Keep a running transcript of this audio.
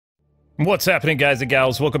What's happening, guys and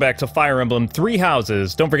gals? Welcome back to Fire Emblem Three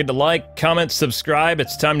Houses. Don't forget to like, comment, subscribe.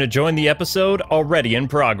 It's time to join the episode already in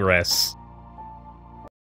progress.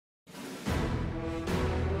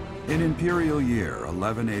 In Imperial Year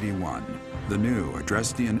 1181, the new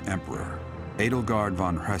Adrestian Emperor, Edelgard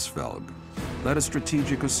von Hresvelg, led a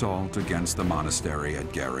strategic assault against the monastery at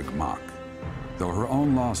Garreg Mach. Though her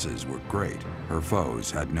own losses were great, her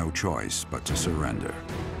foes had no choice but to surrender.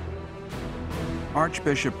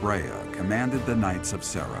 Archbishop Rhea commanded the Knights of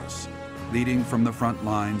Seiros, leading from the front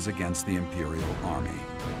lines against the Imperial army.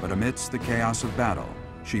 But amidst the chaos of battle,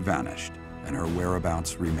 she vanished, and her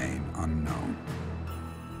whereabouts remain unknown.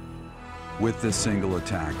 With this single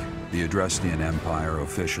attack, the Adrestian Empire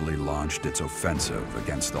officially launched its offensive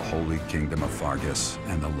against the Holy Kingdom of Fargus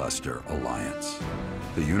and the Leicester Alliance.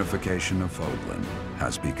 The unification of Fódlan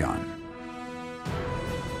has begun.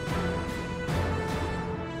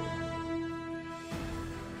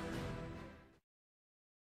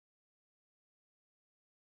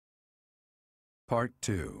 Part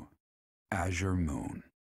 2. Azure Moon.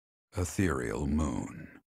 Ethereal Moon.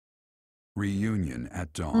 Reunion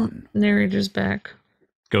at dawn. Narrator's back.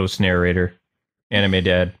 Ghost narrator. Anime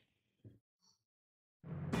dad.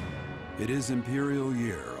 It is Imperial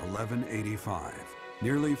Year 1185.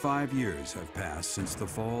 Nearly 5 years have passed since the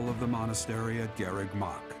fall of the monastery at Garreg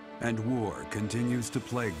Mach, and war continues to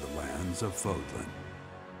plague the lands of Fódlan.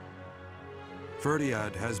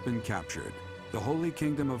 Ferdiad has been captured. The Holy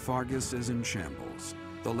Kingdom of Fargus is in shambles.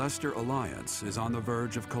 The Leicester Alliance is on the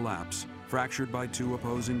verge of collapse, fractured by two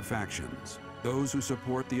opposing factions, those who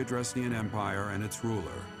support the Adrestian Empire and its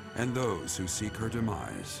ruler, and those who seek her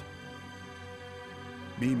demise.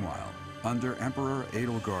 Meanwhile, under Emperor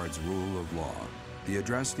Edelgard's rule of law, the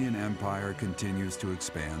Adrestian Empire continues to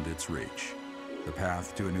expand its reach. The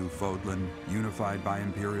path to a new Fódlan, unified by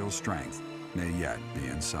imperial strength, may yet be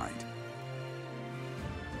in sight.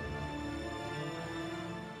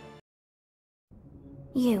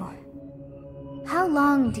 You. How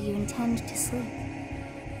long do you intend to sleep?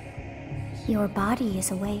 Your body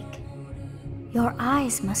is awake. Your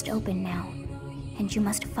eyes must open now, and you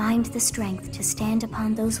must find the strength to stand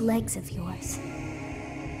upon those legs of yours.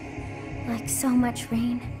 Like so much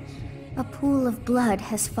rain, a pool of blood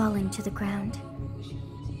has fallen to the ground.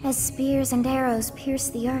 As spears and arrows pierce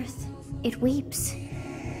the earth, it weeps.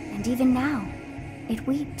 And even now, it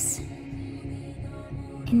weeps.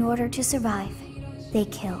 In order to survive, they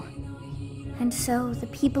kill. And so the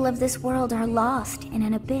people of this world are lost in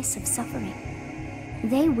an abyss of suffering.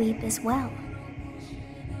 They weep as well.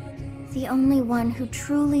 The only one who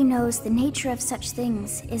truly knows the nature of such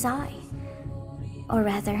things is I. Or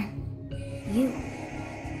rather, you.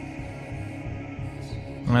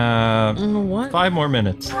 What? 5 more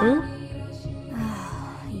minutes. Who?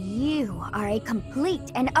 You are a complete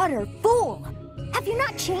and utter fool! Have you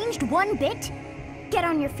not changed one bit? Get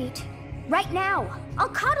on your feet. Right now! I'll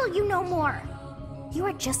coddle you no more! You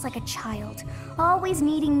are just like a child, always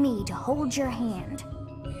needing me to hold your hand.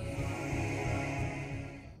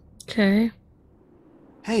 Okay.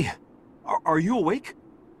 Hey, are you awake?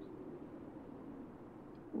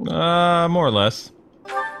 More or less.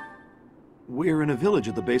 We're in a village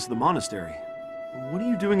at the base of the monastery. What are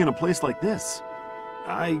you doing in a place like this?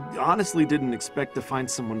 I honestly didn't expect to find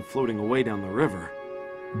someone floating away down the river.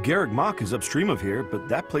 Garreg Mach is upstream of here, but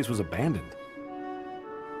that place was abandoned.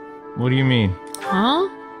 What do you mean? Huh?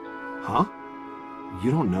 Huh?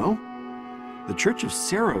 You don't know? The Church of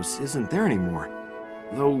Seiros isn't there anymore.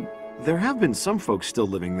 Though, there have been some folks still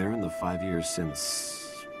living there in the 5 years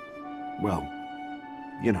since... well,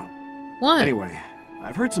 you know. What? Anyway,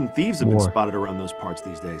 I've heard some thieves have been spotted around those parts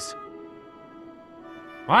these days.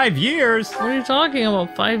 5 years? What are you talking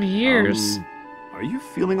about? 5 years? Are you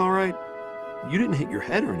feeling alright? You didn't hit your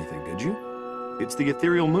head or anything, did you? It's the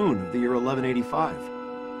ethereal moon of the year 1185.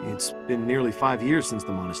 It's been nearly 5 years since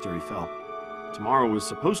the monastery fell. Tomorrow was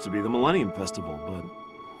supposed to be the Millennium Festival, but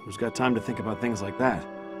who's got time to think about things like that?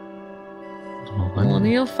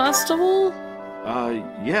 Millennial Festival?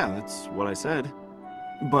 Yeah, that's what I said.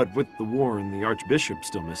 But with the war and the Archbishop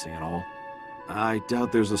still missing it all, I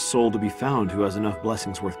doubt there's a soul to be found who has enough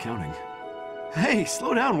blessings worth counting. Hey,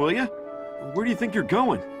 slow down, will ya? Where do you think you're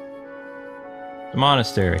going? The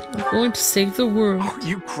monastery. I'm going to save the world. Are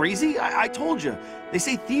you crazy? I told you. They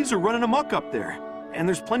say thieves are running amok up there. And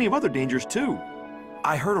there's plenty of other dangers, too.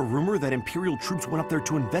 I heard a rumor that Imperial troops went up there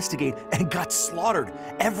to investigate and got slaughtered.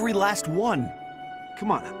 Every last one.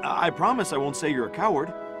 Come on, I promise I won't say you're a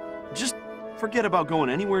coward. Just forget about going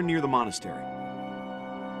anywhere near the monastery.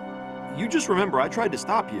 You just remember I tried to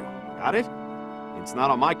stop you. Got it? It's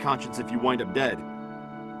not on my conscience if you wind up dead.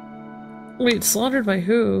 Wait, slaughtered by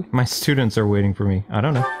who? My students are waiting for me. I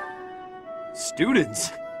don't know. Students?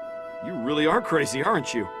 You really are crazy,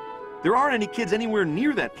 aren't you? There aren't any kids anywhere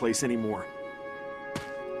near that place anymore.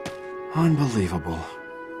 Unbelievable.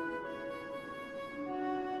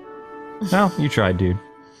 No, you tried, dude.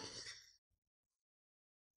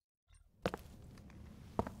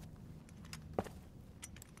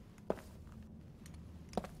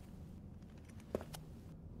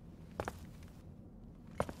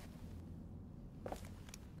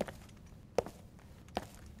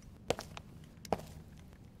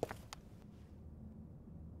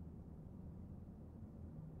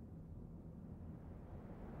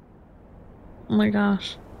 Oh my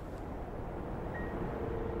gosh.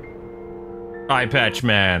 Eye patch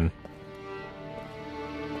man.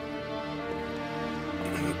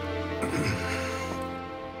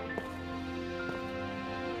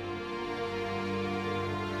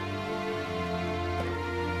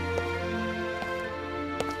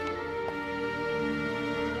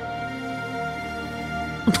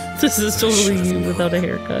 This is totally you without a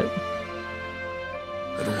haircut.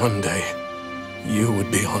 That one day, you would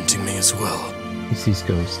be haunting me as well. He sees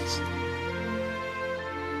ghosts.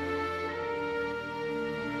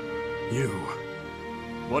 You.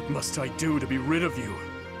 What must I do to be rid of you?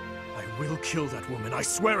 I will kill that woman, I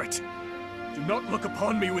swear it! Do not look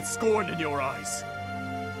upon me with scorn in your eyes.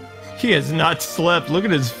 He has not slept. Look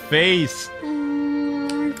at his face.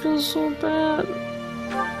 I feel so bad.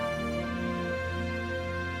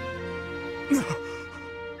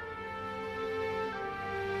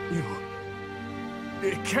 You...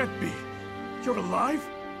 It can't be. You're alive?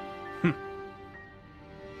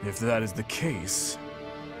 If that is the case,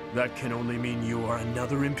 that can only mean you are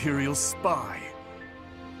another Imperial spy.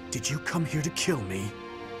 Did you come here to kill me?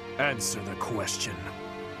 Answer the question.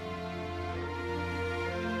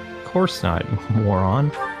 Of course not,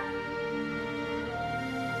 moron.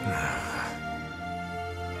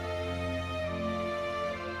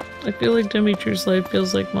 I feel like Dimitri's life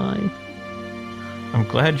feels like mine. I'm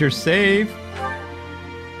glad you're safe.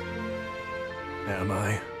 Am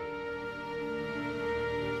I?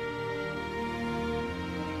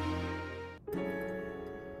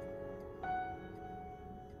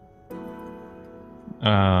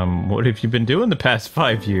 What have you been doing the past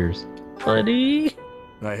 5 years? Buddy?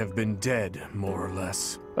 I have been dead, more or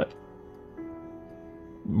less. What?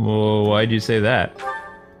 Well, why'd you say that?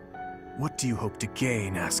 What do you hope to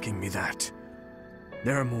gain asking me that?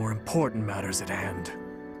 There are more important matters at hand.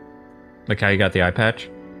 Like how you got the eye patch?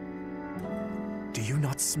 Do you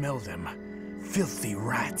not smell them? Filthy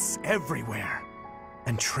rats everywhere.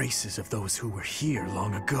 And traces of those who were here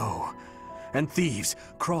long ago. And thieves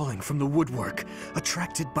crawling from the woodwork,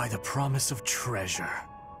 attracted by the promise of treasure.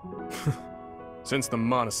 Since the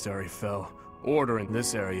monastery fell, order in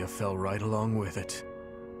this area fell right along with it.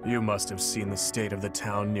 You must have seen the state of the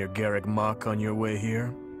town near Garrick Mach on your way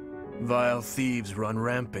here. Vile thieves run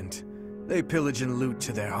rampant. They pillage and loot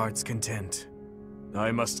to their heart's content.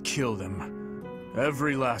 I must kill them.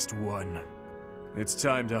 Every last one. It's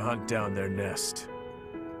time to hunt down their nest.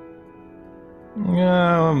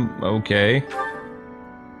 Okay.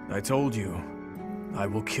 I told you, I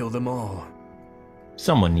will kill them all.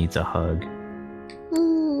 Someone needs a hug.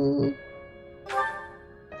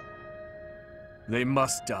 They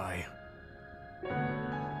must die.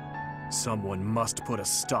 Someone must put a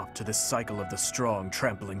stop to the cycle of the strong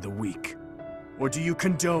trampling the weak. Or do you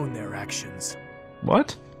condone their actions?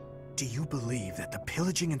 What? Do you believe that the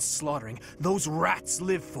pillaging and slaughtering those rats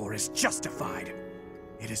live for is justified?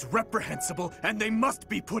 It is reprehensible, and they must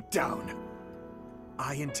be put down.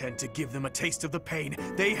 I intend to give them a taste of the pain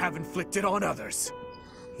they have inflicted on others.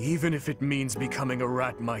 Even if it means becoming a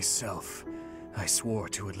rat myself. I swore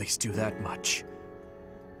to at least do that much.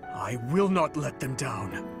 I will not let them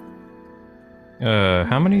down.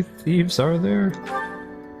 How many thieves are there?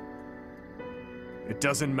 It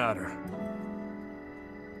doesn't matter.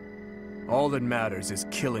 All that matters is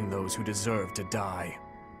killing those who deserve to die.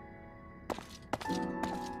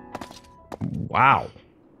 Wow.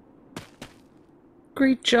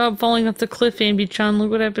 Great job falling off the cliff, AmbyChan.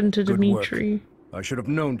 Look what happened to Good Dimitri. work. I should have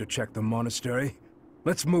known to check the monastery.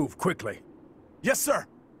 Let's move quickly. Yes, sir!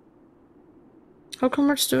 How come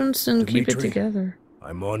our students didn't keep it Dimitri, together?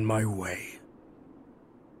 I'm on my way.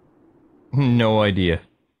 No idea.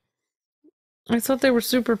 I thought they were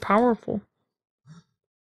super powerful.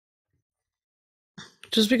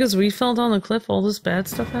 Just because we fell down the cliff, all this bad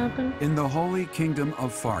stuff happened? In the Holy Kingdom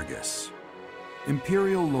of Fargus,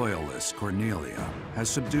 Imperial loyalist Cornelia has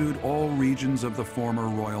subdued all regions of the former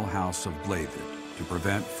royal house of Blavid to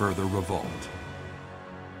prevent further revolt.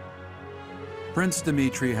 Prince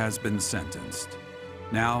Dimitri has been sentenced.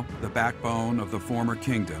 Now, the backbone of the former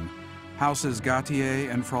kingdom, Houses Gautier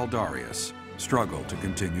and Fraldarius, struggle to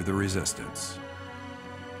continue the resistance.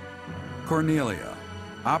 Cornelia,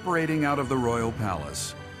 operating out of the royal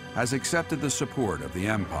palace, has accepted the support of the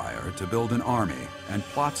Empire to build an army and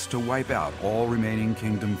plots to wipe out all remaining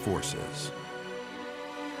kingdom forces.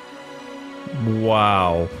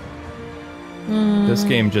 Wow. This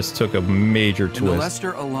game just took a major twist. In the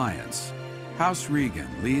Leicester Alliance, House Regan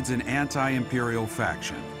leads an anti-imperial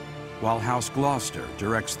faction, while House Gloucester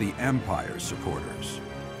directs the Empire's supporters.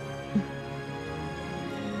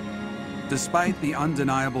 Despite the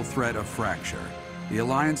undeniable threat of fracture, the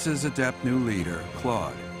Alliance's adept new leader,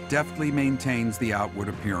 Claude, deftly maintains the outward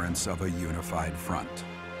appearance of a unified front.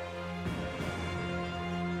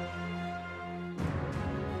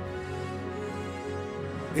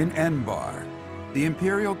 In Enbar, the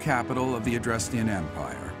imperial capital of the Adrestian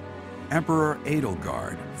Empire, Emperor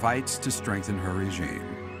Edelgard fights to strengthen her regime.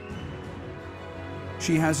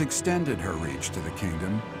 She has extended her reach to the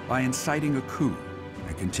kingdom by inciting a coup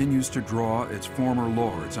and continues to draw its former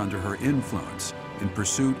lords under her influence in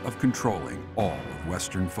pursuit of controlling all of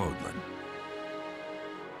Western Fódlan.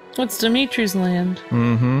 What's Dimitri's land?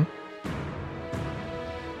 Mm-hmm.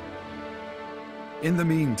 In the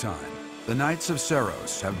meantime, the Knights of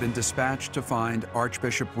Seiros have been dispatched to find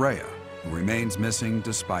Archbishop Rhea, who remains missing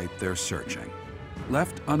despite their searching.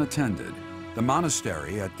 Left unattended, the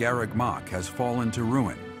monastery at Garreg-Mach has fallen to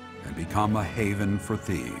ruin and become a haven for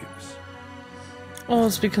thieves. Oh,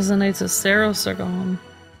 it's because the Knights of Seiros are gone.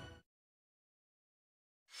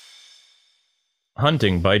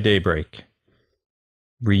 Hunting by daybreak.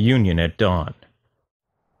 Reunion at dawn.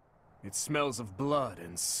 It smells of blood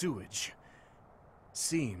and sewage.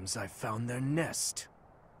 Seems I found their nest.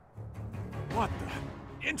 What the?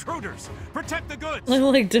 Intruders! Protect the goods! I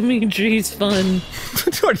like Dimitri's fun.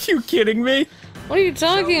 Are you kidding me? What are you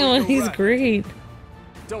talking about? He's great.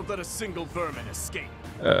 Don't let a single vermin escape.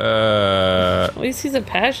 At least he's a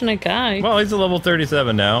passionate guy. Well, he's a level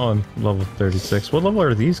 37 now. I'm level 36. What level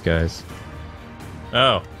are these guys?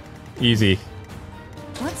 Oh, easy.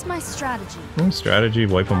 What's my strategy? Strategy,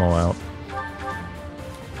 wipe them all out.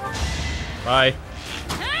 Bye.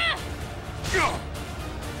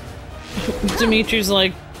 Dimitri's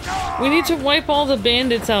like, we need to wipe all the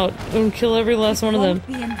bandits out and kill every last one of them.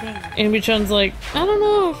 AmbyChan's like, I don't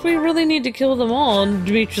know if we really need to kill them all. And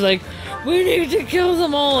Dimitri's like, we need to kill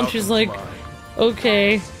them all. And she's like,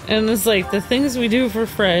 okay. And it's like, the things we do for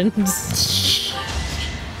friends.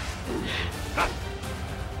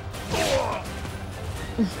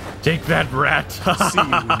 Take that, rat! See you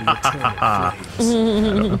in the eternal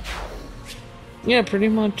flames. Yeah, pretty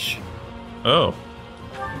much. Oh.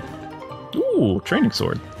 Ooh, training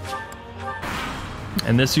sword.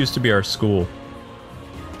 And this used to be our school.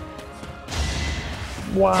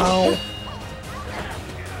 Wow.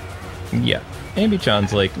 Yeah.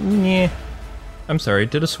 AmbyChan's like, yeah. I'm sorry,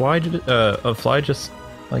 did a fly just,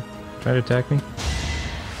 like, try to attack me?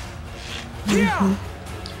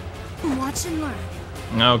 Watch and learn.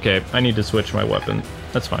 Okay, I need to switch my weapon.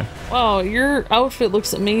 That's fine. Wow, your outfit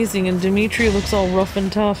looks amazing and Dimitri looks all rough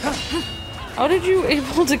and tough. How did you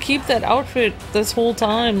able to keep that outfit this whole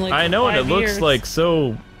time? Like, I know, and it 5 looks years? like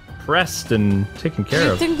so pressed and taken care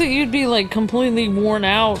You'd of. think that you'd be like completely worn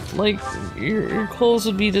out, like your clothes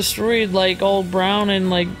would be destroyed, like all brown and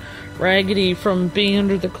like raggedy from being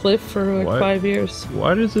under the cliff for like What? 5 years.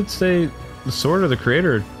 Why does it say the sword of the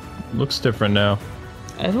creator looks different now?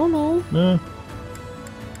 I don't know.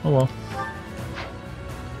 Oh well.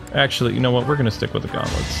 Actually, you know what? We're gonna stick with the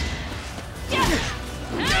gauntlets.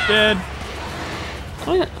 Dead.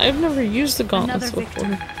 I've never used the gauntlets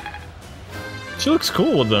before. She looks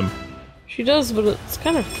cool with them. She does, but it's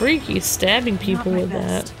kind of freaky stabbing people with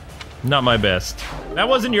that. Not my best. That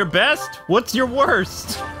wasn't your best? What's your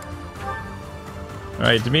worst?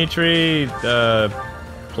 Alright, Dimitri,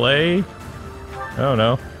 play? I don't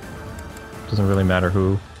know. Doesn't really matter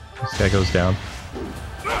who. This guy goes down.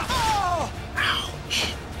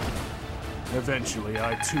 Ouch. Eventually,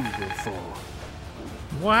 I too will fall.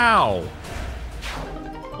 Wow.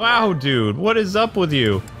 Wow, dude, what is up with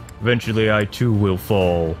you? Eventually, I too will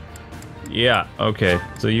fall. Yeah, okay.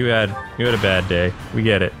 So you had a bad day. We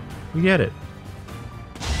get it. We get it.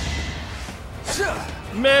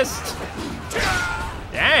 Missed.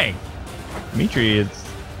 Dang. Dimitri, it's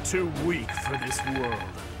Too weak for this world.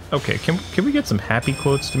 okay. Can we get some happy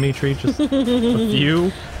quotes, Dimitri? Just a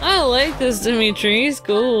few. I like this Dimitri. He's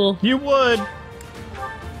cool. You would.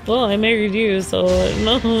 Well, I married you, so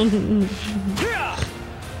no.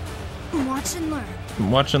 Watch and learn.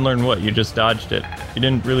 Watch and learn what? You just dodged it. You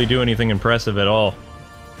didn't really do anything impressive at all.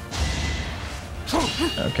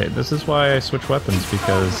 Okay, this is why I switch weapons,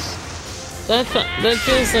 because... That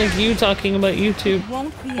feels like you talking about YouTube.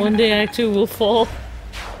 One day I too will fall.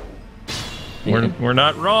 We're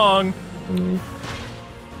not wrong.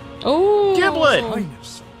 Oh! Giblet!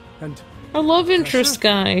 Highness, and Our love interest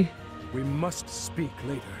guy. we must speak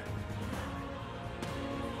later.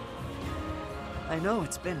 I know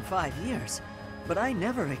it's been 5 years, but I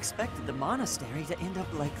never expected the monastery to end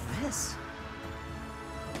up like this.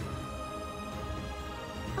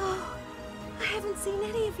 Oh, I haven't seen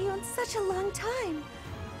any of you in such a long time.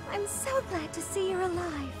 I'm so glad to see you're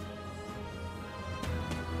alive.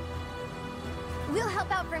 We'll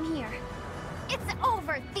help out from here. It's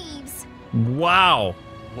over, thieves! Wow.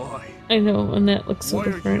 Why? I know, Annette looks so Why are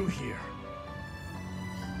you different. here?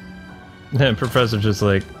 And Professor just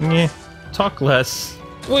like, meh, talk less.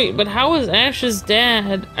 Wait, but how is Ash's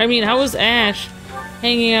dad? I mean, how is Ash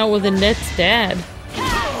hanging out with Annette's dad?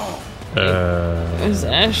 Is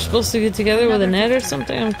Ash supposed to get together with Annette or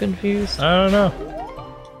something? I'm confused. I don't know.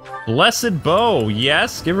 Blessed bow,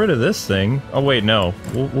 yes. Get rid of this thing. Oh wait, no.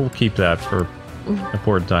 We'll keep that for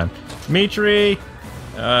important time. Dimitri,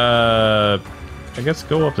 I guess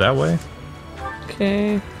go up that way.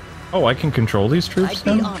 Okay. Oh, I can control these troops I'd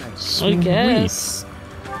be now? honored. Sweet. I guess.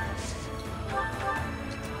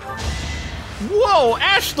 Whoa,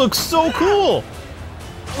 Ash looks so cool.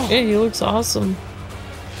 Yeah, he looks awesome.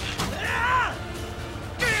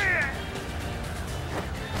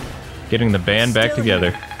 Getting the band back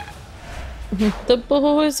together. The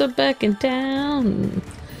boys are back in town.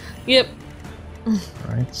 Yep.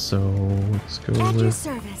 Alright, so let's go At your with...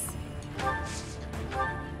 service.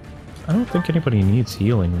 I don't think anybody needs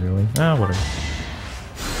healing, really. Ah, whatever.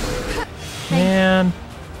 Man,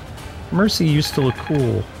 Mercy used to look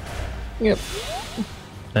cool. Yep.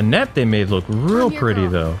 Annette they made look real I'm your pretty,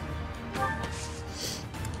 girl. though.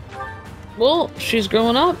 Well, she's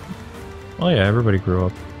growing up. Oh yeah, everybody grew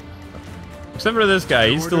up. Except for this guy,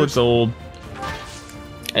 he still looks old.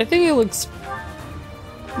 I think he looks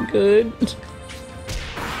good.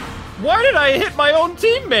 Why did I hit my own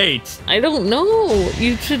teammate? I don't know.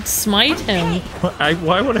 You should smite him.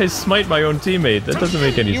 Why would I smite my own teammate? That doesn't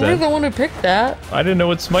make any You were sense. the one who picked that. I didn't know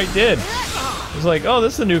what smite did. I was like, oh,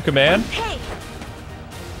 this is a new command. Hey,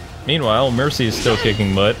 Meanwhile, Mercy is still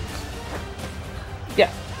kicking butt.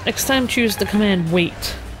 Yeah. Next time, choose the command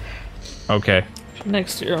wait Okay.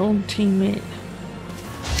 next to your own teammate.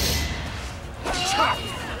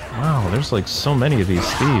 Wow, there's like so many of these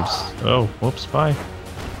thieves. Oh, whoops, bye.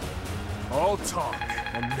 All talk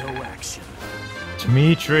and no action.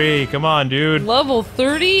 Dimitri, come on, dude. Level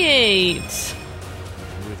 38.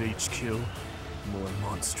 With each kill, more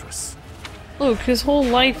monstrous. Look, his whole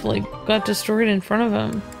life, like, got destroyed in front of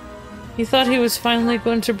him. He thought he was finally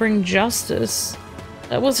going to bring justice.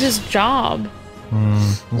 That was his job.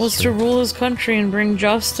 Was to rule his country and bring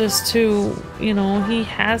justice to, you know, he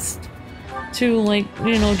has to, like,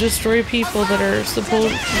 you know, destroy people that are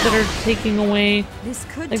taking away. this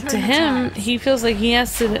could Like, turn to the him, tides. he feels like he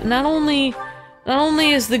has to, not only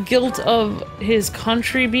is the guilt of his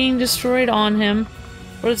country being destroyed on him,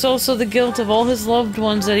 but it's also the guilt of all his loved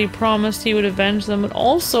ones that he promised he would avenge them, and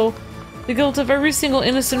also the guilt of every single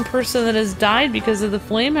innocent person that has died because of the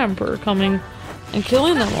Flame Emperor coming and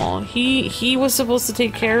killing them all. He was supposed to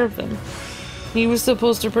take care of them. He was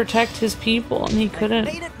supposed to protect his people, and he couldn't.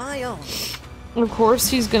 Made it my own. Of course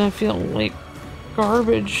he's gonna feel like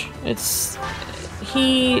garbage.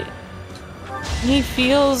 He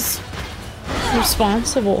feels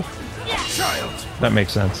responsible. That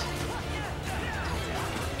makes sense.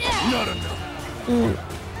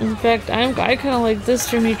 In fact, I kind of like this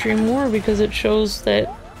Dimitri more because it shows that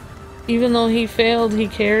even though he failed, he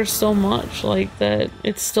cares so much, like, that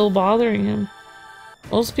it's still bothering him.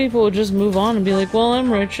 Most people would just move on and be like, well,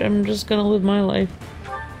 I'm rich, I'm just gonna live my life.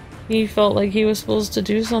 He felt like he was supposed to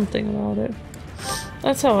do something about it.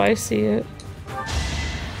 That's how I see it.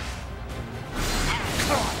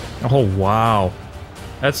 Oh, wow.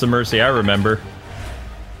 That's the Mercy I remember.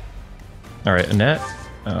 Alright, Annette.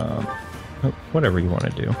 Whatever you want to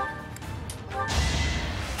do. I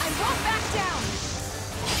won't back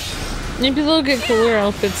down. Maybe they'll get cooler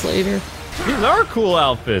outfits later. These are cool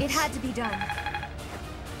outfits. It had to be done.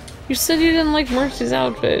 You said you didn't like Mercy's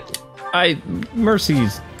outfit.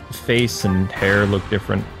 Mercy's face and hair look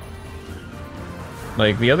different.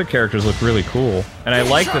 Like, the other characters look really cool. And I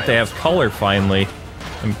like that they have color finally.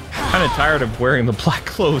 I'm kind of tired of wearing the black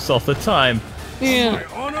clothes all the time. Yeah.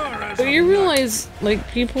 But you realize, like,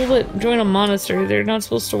 people that join a monastery, they're not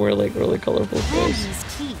supposed to wear, like, really colorful clothes. Brandy's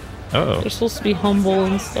key. Uh-oh. They're supposed to be humble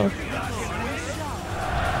and stuff.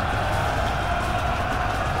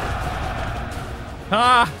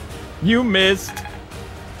 Ah! You missed!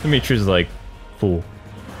 Dimitri's like, fool.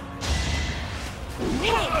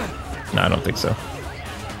 No, I don't think so.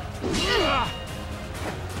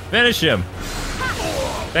 Finish him!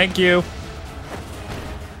 Thank you!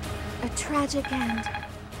 A tragic end.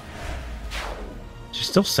 She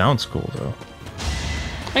still sounds cool, though.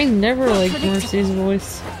 I never liked Mercy's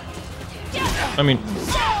voice. I mean,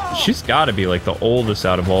 she's gotta be like the oldest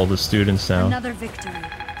out of all the students now. Another victory.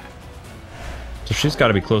 So she's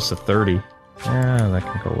gotta be close to 30. Yeah, that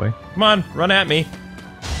can go away. Come on, run at me.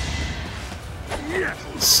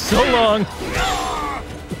 So long.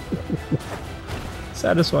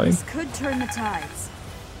 Satisfying. This could turn the tides.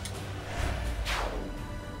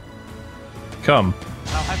 Come.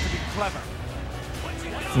 I'll have to be clever.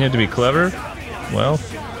 You have to be clever? Well.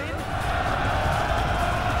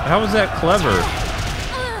 How was that clever?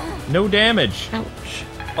 No damage. Ouch.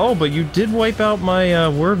 Oh, but you did wipe out my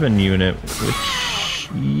Werven unit, which...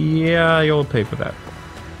 Yeah, you'll pay for that.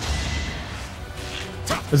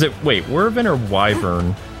 Is it... Wait, Werven or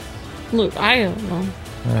Wyvern? Look, I don't know.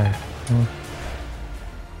 Alright.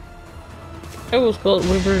 I always call it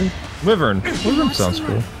Wyvern. Wyvern. Wyvern sounds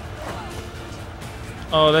cool.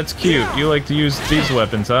 Oh, that's cute. You like to use these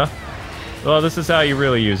weapons, huh? Well, this is how you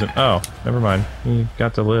really use them. Oh, never mind. You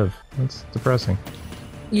got to live. That's depressing.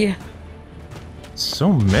 Yeah.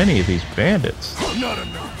 So many of these bandits. Not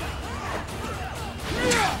enough.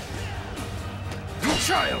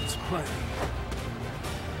 Child's play.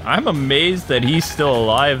 I'm amazed that he's still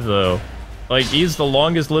alive, though. Like, he's the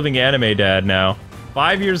longest living anime dad now.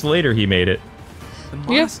 5 years later, he made it. The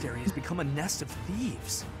monastery has become a nest of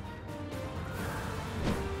thieves.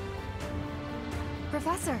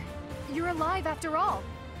 Professor, you're alive after all.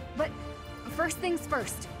 But first things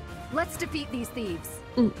first. Let's defeat these thieves.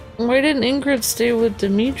 Why didn't Ingrid stay with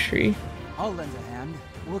Dimitri? I'll lend a hand.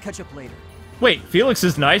 We'll catch up later. Wait, Felix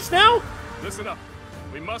is nice now? Listen up.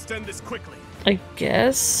 We must end this quickly. I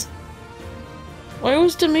guess. Why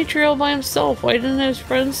was Dimitri all by himself? Why didn't his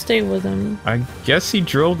friends stay with him? I guess he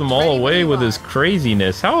drove them all away with his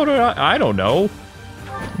craziness. How do I don't know.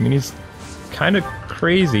 I mean, he's kind of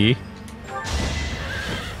crazy.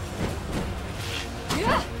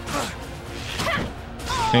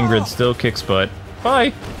 Ingrid still kicks butt.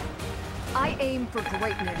 Bye. I aim for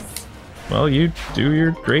greatness. Well, you do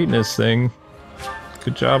your greatness thing.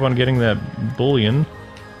 Good job on getting that bullion.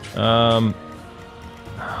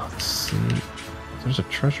 Let's see. There's a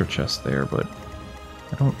treasure chest there, but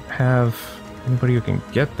I don't have anybody who can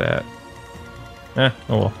get that. Oh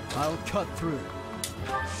well. I'll cut through.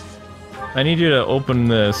 I need you to open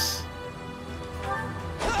this.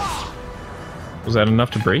 Was that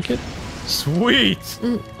enough to break it? Sweet!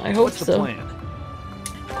 I hope What's the so. plan?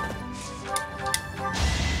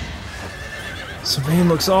 Sylvain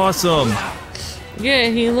looks awesome! Yeah,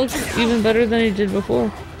 he looks even better than he did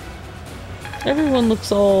before. Everyone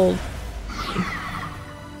looks all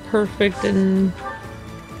perfect and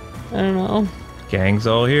I don't know. Gang's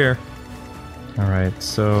all here. Alright,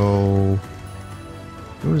 so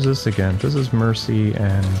who is this again? This is Mercy,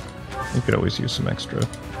 and you could always use some extra.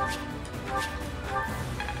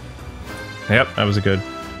 Yep, that was a good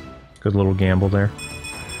little gamble there.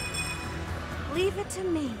 Leave it to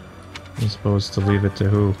me. You're supposed to leave it to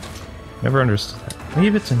who? Never understood that.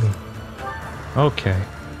 Leave it to me. Okay.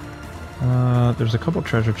 There's a couple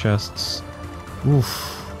treasure chests. Oof.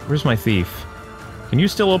 Where's my thief? Can you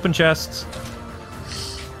still open chests?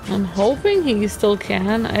 I'm hoping he still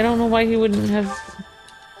can. I don't know why he wouldn't have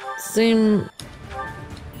the same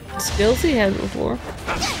skills he had before.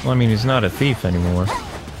 Well, I mean, he's not a thief anymore.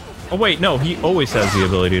 Oh wait, no, he always has the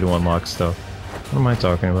ability to unlock stuff. What am I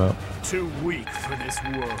talking about? Too weak for this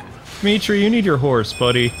world. Dimitri, you need your horse,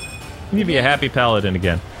 buddy. You need to be a happy paladin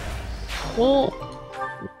again. Well,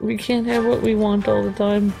 we can't have what we want all the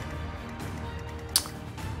time.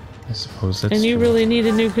 I suppose that's And you true. really need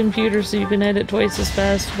a new computer so you can edit twice as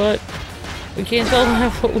fast, but we can't all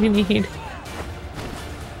have what we need.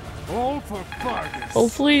 All for Vargas.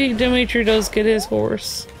 Hopefully Dimitri does get his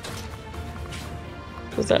horse.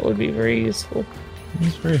 Because that would be very useful.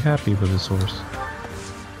 He's very happy with his horse.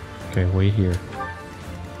 Okay, wait here.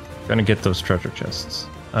 Gonna get those treasure chests.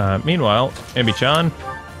 Meanwhile, AmbyChan,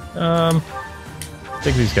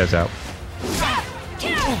 take these guys out.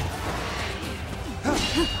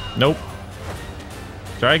 Nope.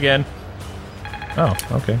 Try again. Oh,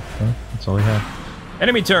 okay. Well, that's all we have.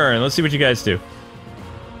 Enemy turn. Let's see what you guys do.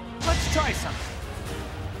 Let's try something.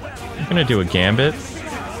 I'm gonna do a gambit.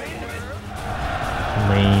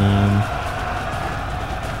 Lame.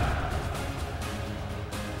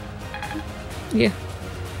 Yeah.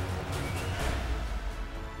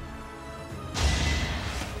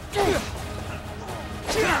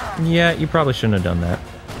 Yeah, you probably shouldn't have done that.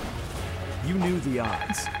 You knew the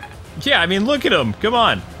odds. Yeah, I mean, look at him. Come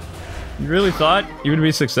on. You really thought you would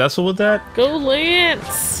be successful with that? Go,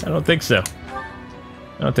 Lance! I don't think so.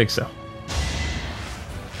 I don't think so.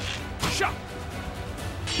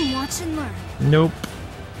 Watch and learn. Nope.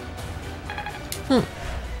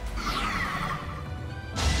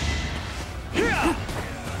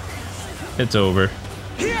 It's over.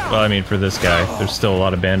 Well, I mean, for this guy, there's still a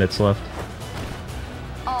lot of bandits left.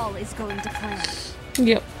 All is going to plan.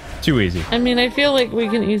 Yep. Too easy. I mean, I feel like we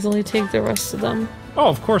can easily take the rest of them. Oh,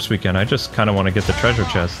 of course we can. I just kind of want to get the treasure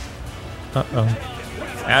chest. Uh-oh.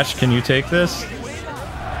 Ash, can you take this?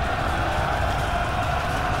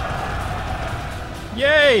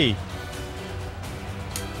 Yay!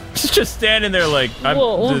 He's just standing there like...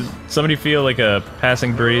 does somebody feel like a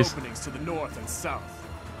passing breeze? Openings to the north and south.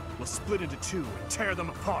 We'll split into two and tear them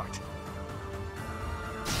apart.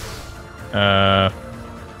 Why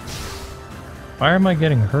am I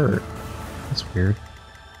getting hurt? That's weird.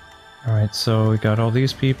 Alright, so we got all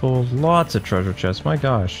these people. Lots of treasure chests. My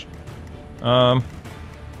gosh. You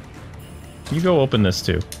go open this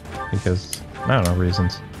too. Because, I don't know,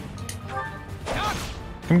 reasons.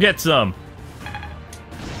 Come get some!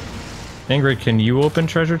 Ingrid, can you open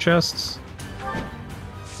treasure chests?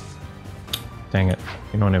 Dang it.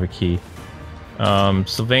 You don't have a key.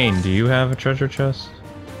 Sylvain, do you have a treasure chest?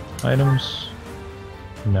 Items?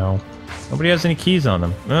 No. Nobody has any keys on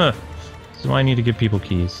them. Ugh. This is why I need to give people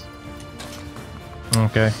keys.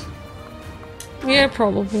 Okay. Yeah,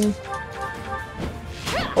 probably.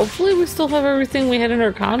 Hopefully we still have everything we had in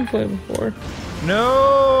our convoy before.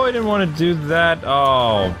 No, I didn't want to do that.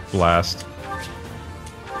 Oh, blast.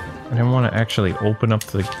 I didn't want to actually open up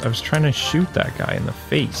the... I was trying to shoot that guy in the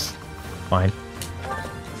face. Fine.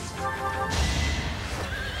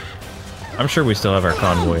 I'm sure we still have our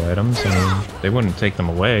convoy items. I mean, they wouldn't take them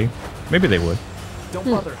away. Maybe they would. Don't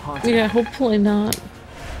bother haunting. Yeah, hopefully not.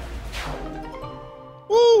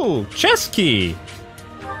 Ooh, chest key!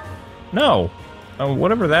 No.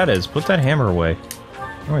 Whatever that is, put that hammer away.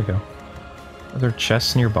 There we go. Are there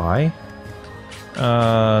chests nearby?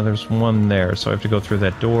 There's one there, so I have to go through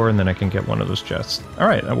that door, and then I can get one of those chests.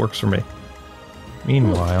 Alright, that works for me.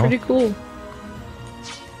 Meanwhile... Pretty cool.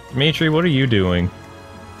 Dimitri, what are you doing?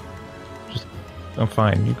 Just... Oh,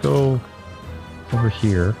 fine. You go... over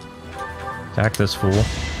here. Attack this fool.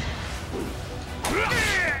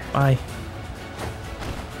 Bye.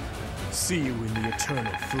 See you in the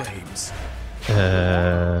eternal flames.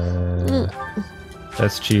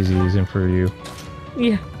 That's cheesy, isn't for you.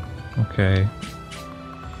 Yeah. Okay.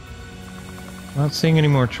 Not seeing any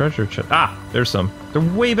more treasure chests. Ah, there's some. They're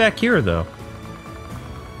way back here, though.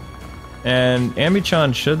 And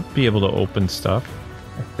AmbyChan should be able to open stuff,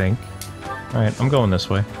 I think. Alright, I'm going this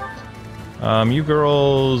way. You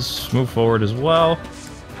girls move forward as well.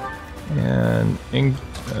 And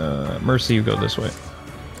Mercy, you go this way.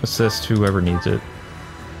 Assist whoever needs it.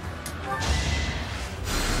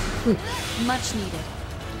 Much needed.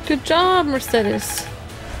 Good job, Mercedes.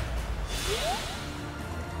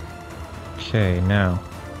 Okay, now.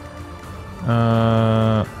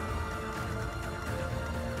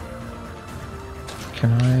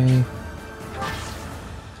 Can I...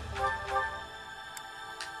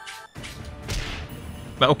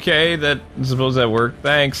 Okay, I suppose that worked.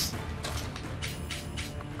 Thanks.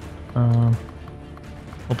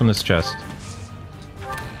 Open this chest.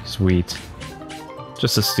 Sweet.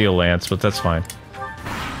 Just a steel lance, but that's fine.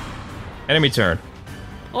 Enemy turn.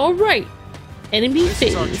 Alright. Enemy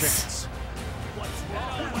phase.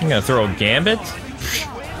 I'm gonna throw a gambit?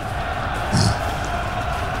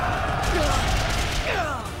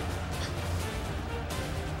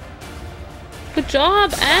 Good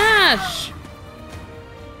job, Ash!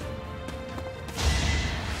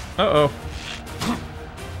 Uh-oh.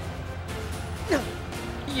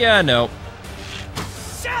 Yeah, no.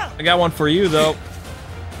 I got one for you, though.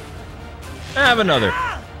 I have another.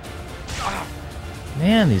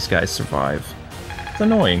 Man, these guys survive. It's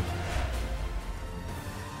annoying.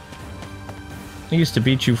 I used to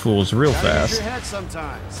beat you fools real fast.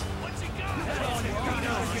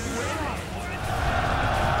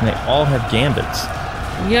 And they all have gambits.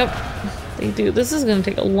 Yep, they do. This is gonna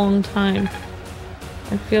take a long time.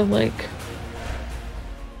 I feel like.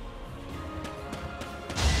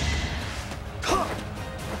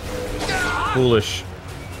 Foolish.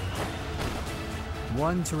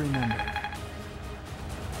 One to remember.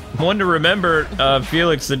 One to remember,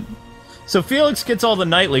 Felix. So Felix gets all the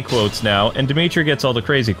nightly quotes now, and Dimitri gets all the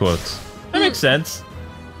crazy quotes. That makes sense.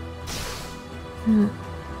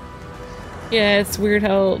 Yeah, it's weird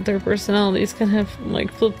how their personalities can have,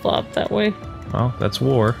 like, flip-flop that way. Well, that's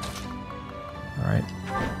war. Alright.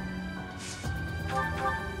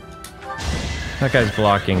 That guy's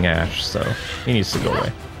blocking Ash, so he needs to go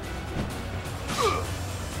away.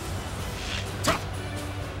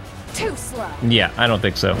 Too slow. Yeah, I don't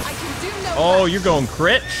think so. Oh, you're going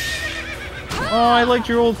crit? Oh, I liked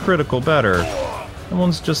your old critical better. That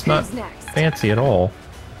one's just not fancy at all.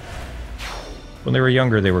 When they were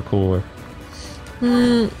younger, they were cooler.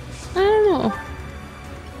 I don't know.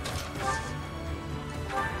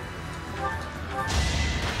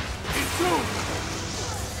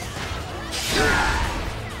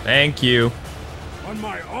 Thank you. On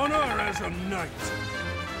my honor as a knight.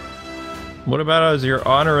 What about as your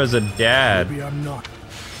honor as a dad? Maybe I'm not.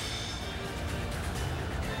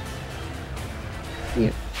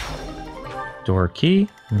 Yeah. Door key.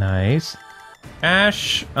 Nice.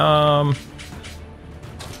 Ash,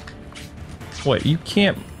 what, you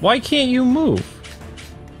can't... Why can't you move?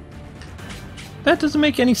 That doesn't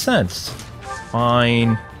make any sense.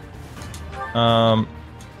 Fine. Bye.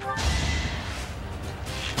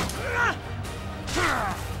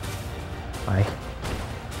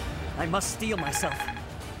 I must steel myself.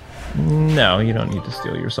 No, you don't need to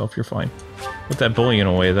steal yourself, you're fine. Put that bullion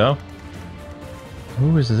away, though.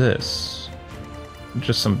 Who is this?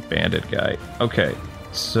 Just some bandit guy. Okay,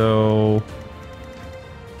 so...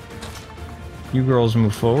 You girls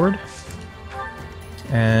move forward.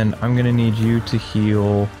 And I'm gonna need you to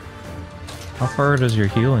heal... How far does your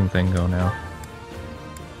healing thing go now?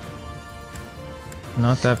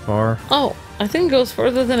 Not that far. Oh, I think it goes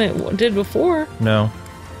further than it did before. No.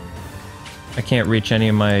 I can't reach any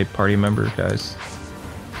of my party members, guys.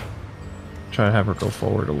 Try to have her go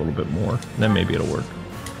forward a little bit more. Then maybe it'll work.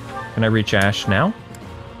 Can I reach Ash now?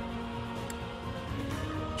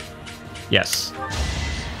 Yes.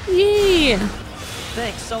 Yay!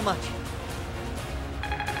 Thanks so much.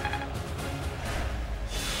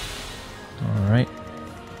 Alright.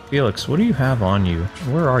 Felix, what do you have on you?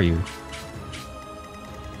 Where are you?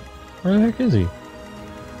 Where the heck is he?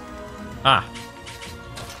 Ah!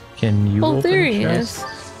 Can you open there he chests? is.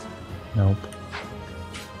 Nope.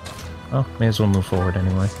 Oh, may as well move forward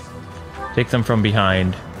anyway. Take them from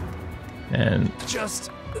behind. And... Just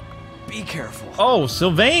be careful. Oh,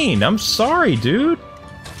 Sylvain! I'm sorry, dude!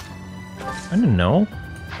 I didn't know.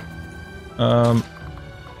 Well,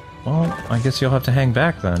 I guess you'll have to hang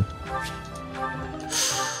back then.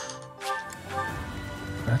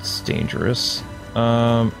 That's dangerous.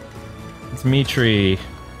 Dimitri.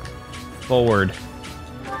 Forward.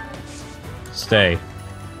 Stay.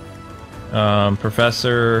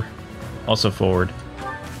 Professor. Also forward.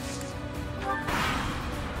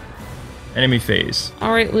 Enemy phase.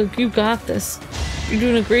 Alright, Luke, you got this. You're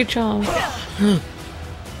doing a great job.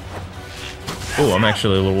 Oh, I'm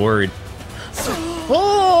actually a little worried.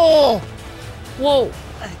 Oh! Whoa!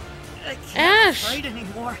 I can't Ash! fight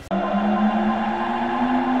anymore.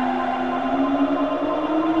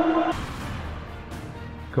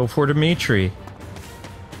 Go for Dimitri.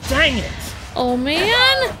 Dang it! Oh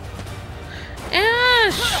man!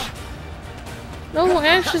 Ash! No,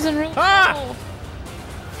 Ash isn't real. Ah!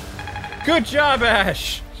 Good job,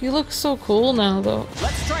 Ash! He looks so cool now, though.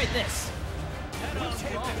 Let's try this.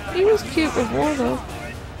 He was cute before, though.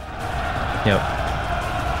 Yep.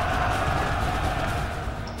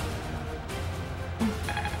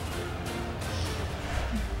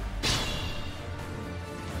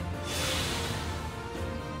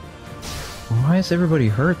 Why is everybody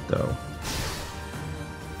hurt, though?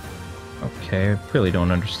 Okay, I really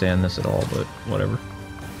don't understand this at all, but whatever.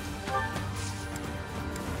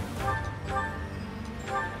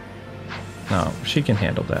 No, she can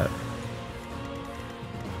handle that.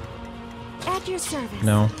 At your service.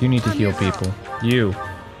 No, you need to heal people. You.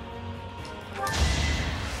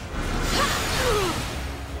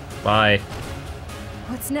 Bye.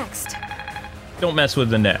 What's next? Don't mess with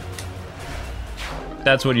the net.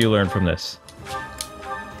 That's what you learn from this.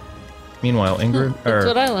 Meanwhile, Ingrid, That's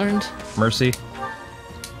what I learned. Mercy.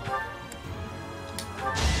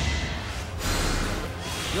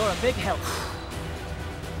 You're a big help.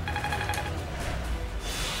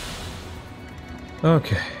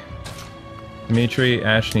 Okay. Dimitri,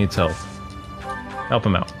 Ash needs help. Help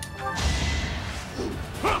him out.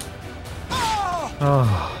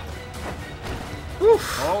 Oh.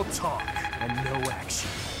 All talk and no action.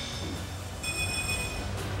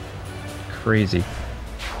 Crazy.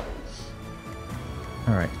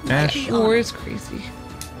 Alright, Ash, War is crazy.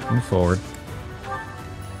 move forward.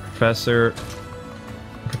 Professor,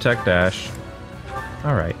 protect Ash.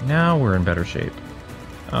 Alright, now we're in better shape.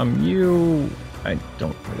 You I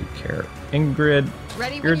don't really care. Ingrid,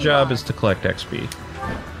 your job is to collect XP.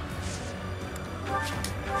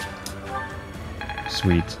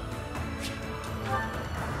 Sweet.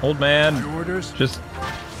 Old man, orders? just...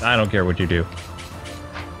 I don't care what you do.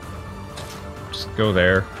 Just go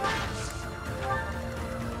there.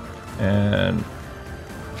 And...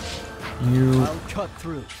 you... I'll cut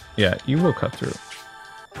through. Yeah, you will cut through.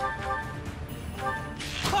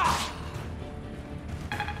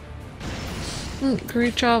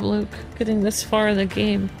 Great job, Luke, getting this far in the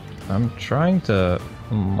game. I'm trying to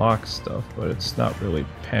unlock stuff, but it's not really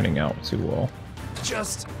panning out too well.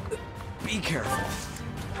 Just be careful.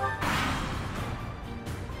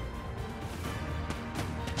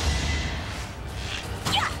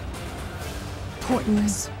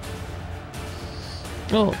 Pointless.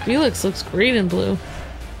 Oh, Felix looks great in blue.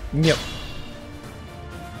 Yep.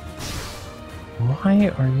 Why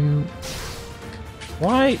are you...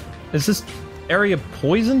 Why? Is this area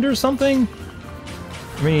poisoned or something?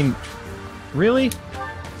 I mean, really?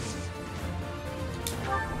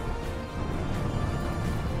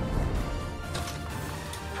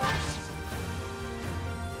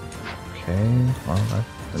 Okay, well, that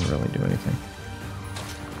didn't really do anything.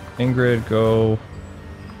 Ingrid, go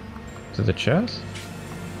to the chest?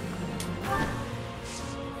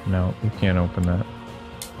 No, you can't open that.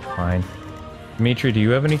 Fine. Dimitri, do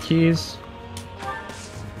you have any keys?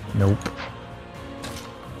 Nope.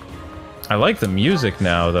 I like the music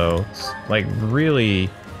now, though. It's like really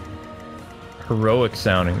heroic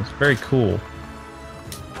sounding. It's very cool.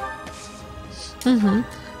 Mm-hmm.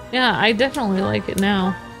 Yeah, I definitely like it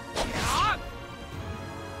now.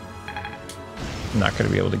 I'm not going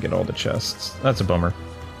to be able to get all the chests. That's a bummer.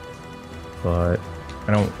 But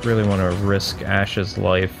I don't really want to risk Ash's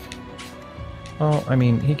life. Well, I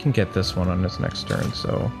mean, he can get this one on his next turn,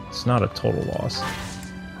 so it's not a total loss.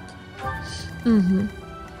 Mm-hmm.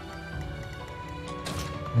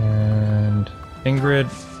 And Ingrid,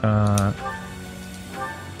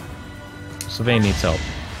 Sylvain needs help.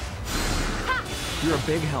 You're a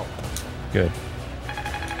big help. Good.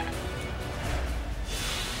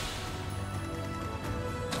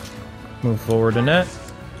 Move forward, Annette.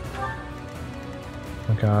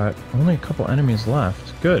 I got only a couple enemies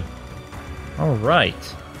left. Good.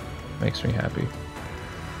 Alright. Makes me happy.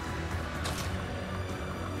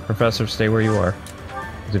 Professor, stay where you are.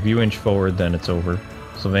 Because if you inch forward, then it's over.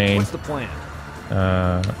 Sylvain. What's the plan?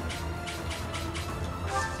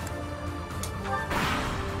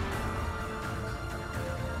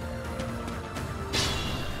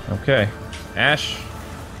 Okay. Ash.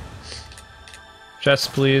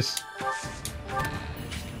 Chest, please.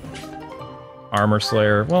 Armor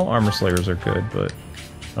Slayer. Well, Armor Slayers are good, but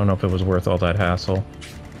I don't know if it was worth all that hassle.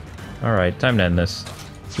 Alright, time to end this.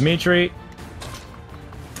 Dimitri,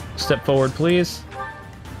 step forward, please.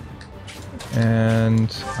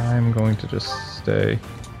 And I'm going to just stay.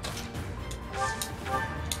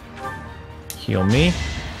 Heal me.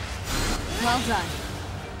 Well done.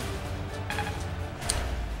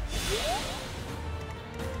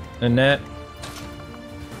 Annette,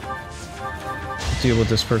 deal with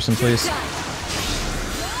this person, please.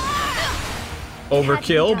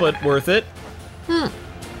 Overkill, but worth it.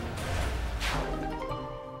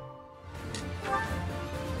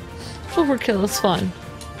 Overkill is fun.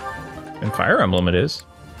 And Fire Emblem it is.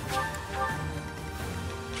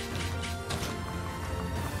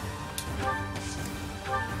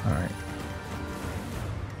 Alright.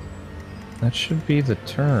 That should be the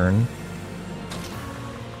turn.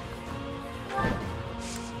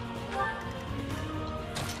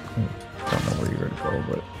 Don't know where you're gonna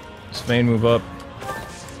go, but Spain, move up.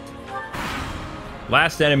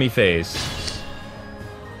 Last enemy phase.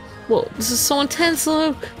 Whoa, this is so intense,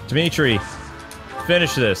 Luke. Dimitri,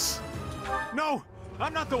 finish this. No,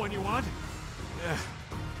 I'm not the one you want. I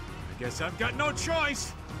guess I've got no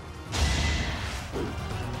choice.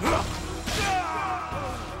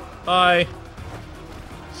 Bye.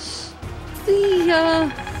 See ya.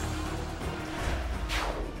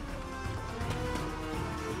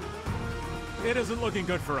 It isn't looking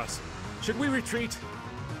good for us. Should we retreat?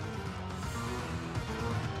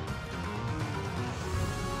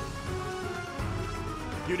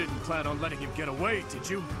 You didn't plan on letting him get away, did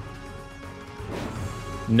you?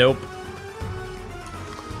 Nope.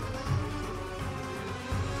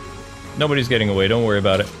 Nobody's getting away, don't worry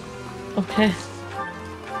about it. Okay.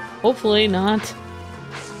 Hopefully not.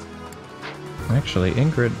 Actually,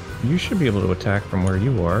 Ingrid, you should be able to attack from where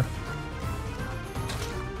you are.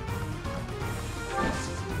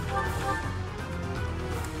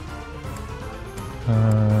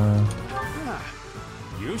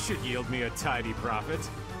 You should yield me a tidy profit.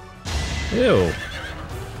 Ew.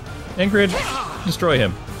 Ingrid, destroy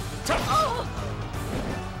him.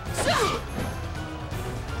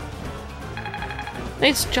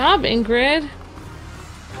 Nice job, Ingrid.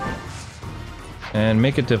 And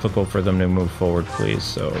make it difficult for them to move forward, please.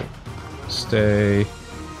 So, stay...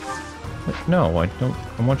 No, I don't...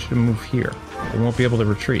 I want you to move here. They won't be able to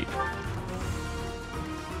retreat.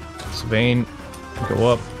 Sylvain, go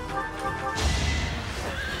up.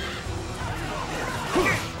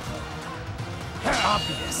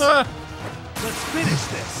 Obvious. Let's finish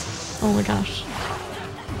this. Oh my gosh.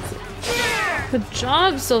 Good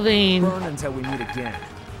job, Sylvain. Burn until we meet again.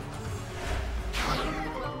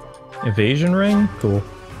 Evasion ring? Cool.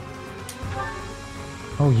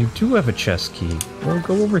 Oh, you do have a chest key. Well,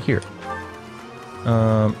 go over here.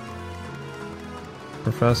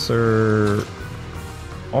 Professor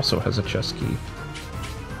also has a chest key.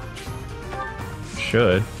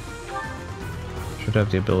 Should have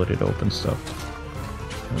the ability to open stuff.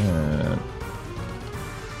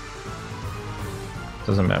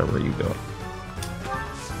 Doesn't matter where you go.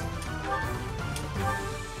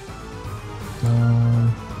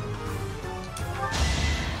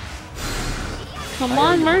 Come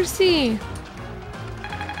on, Mercy.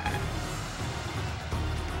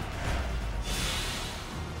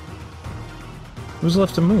 Who's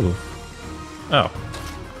left to move? Oh.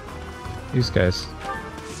 These guys.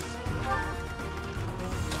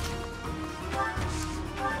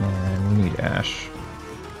 And we need Ash.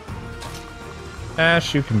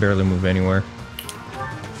 Ash, you can barely move anywhere.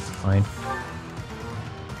 Fine.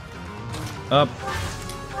 Up.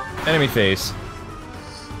 Enemy face.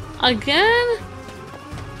 Again?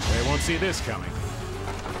 They won't see this coming.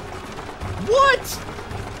 What?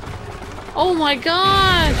 Oh my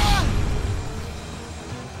god!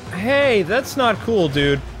 Hey, that's not cool,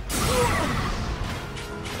 dude.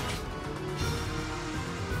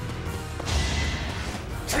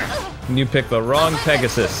 You picked the wrong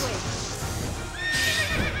Pegasus.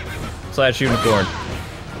 / unicorn.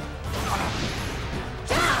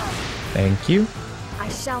 Thank you. I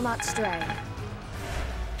shall not stray.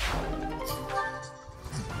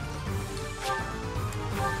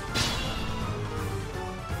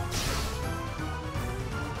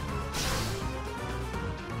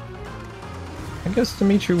 I guess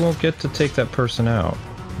Dimitri won't get to take that person out.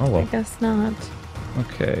 Oh well. I guess not.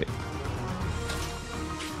 Okay.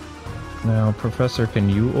 Now, Professor, can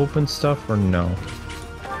you open stuff or no?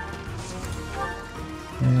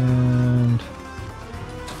 And...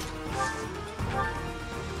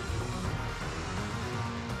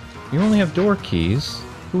 you only have door keys.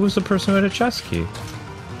 Who was the person who had a chest key?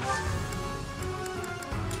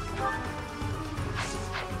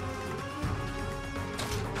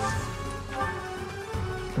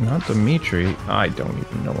 Not Dimitri. I don't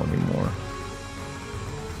even know anymore.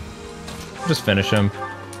 Just finish him.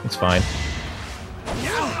 It's fine.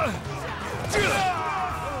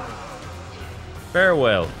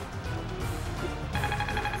 Farewell.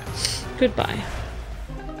 Goodbye.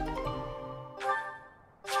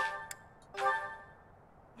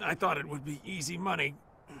 I thought it would be easy money.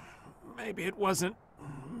 Maybe it wasn't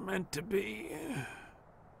meant to be.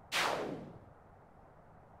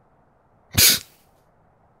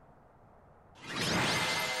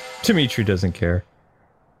 Dimitri doesn't care.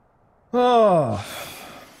 Oh.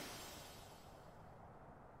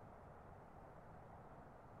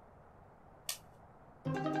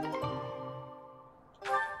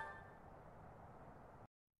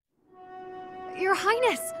 Your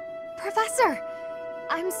Highness! Professor!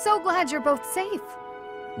 I'm so glad you're both safe.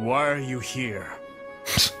 Why are you here?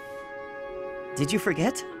 Did you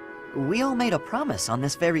forget? We all made a promise on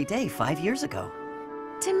this very day 5 years ago.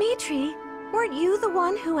 Dimitri, weren't you the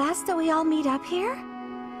one who asked that we all meet up here?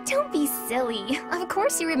 Don't be silly. Of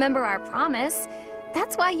course you remember our promise.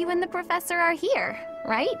 That's why you and the professor are here,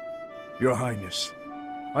 right? Your Highness,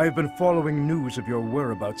 I have been following news of your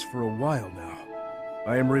whereabouts for a while now.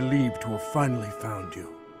 I am relieved to have finally found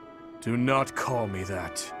you. Do not call me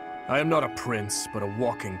that. I am not a prince, but a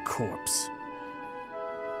walking corpse.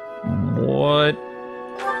 What?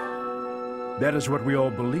 That is what we all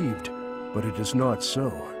believed, but it is not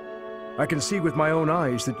so. I can see with my own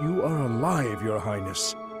eyes that you are alive, Your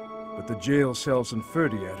Highness. But the jail cells in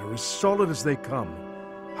Ferdiad are as solid as they come.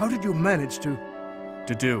 How did you manage to...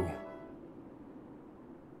 do?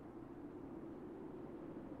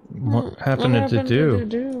 What happened to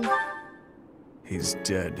do? He's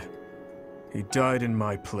dead. He died in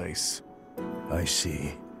my place. I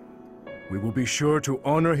see. We will be sure to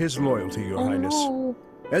honor his loyalty, Your Highness. No.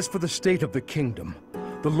 As for the state of the kingdom,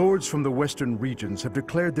 the lords from the western regions have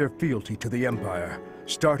declared their fealty to the Empire,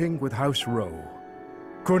 starting with House Rowe.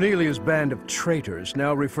 Cornelia's band of traitors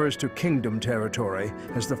now refers to kingdom territory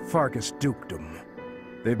as the Fargus Dukedom.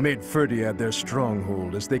 They've made Ferdiad their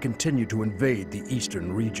stronghold as they continue to invade the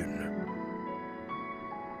eastern region.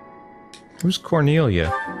 Who's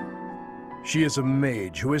Cornelia? She is a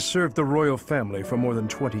mage who has served the royal family for more than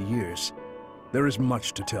 20 years. There is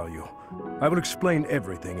much to tell you. I will explain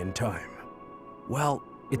everything in time. Well,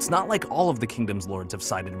 it's not like all of the kingdom's lords have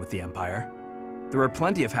sided with the Empire. There are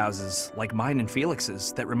plenty of houses, like mine and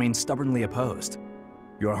Felix's, that remain stubbornly opposed.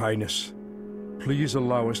 Your Highness, please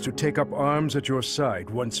allow us to take up arms at your side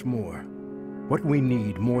once more. What we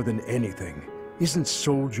need more than anything isn't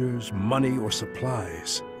soldiers, money, or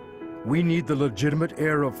supplies. We need the legitimate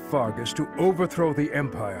heir of Fargus to overthrow the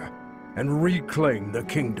Empire and reclaim the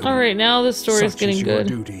kingdom. Alright, now the story's getting Such is good.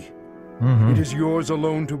 your duty. It is yours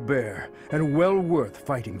alone to bear, and well worth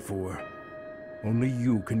fighting for. Only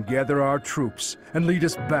you can gather our troops and lead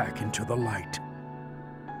us back into the light.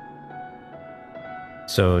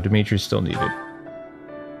 So, Dimitri's still needed.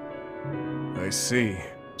 I see.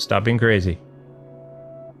 Stop being crazy.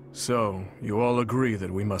 So, you all agree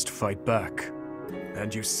that we must fight back.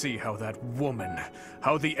 And you see how that woman,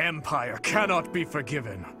 how the Empire cannot be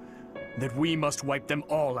forgiven. That we must wipe them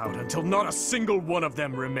all out until not a single one of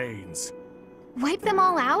them remains. Wipe them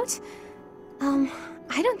all out?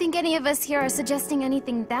 I don't think any of us here are suggesting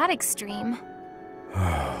anything that extreme.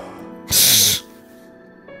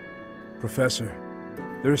 Professor,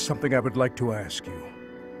 there is something I would like to ask you.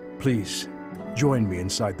 Please, join me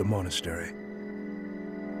inside the monastery.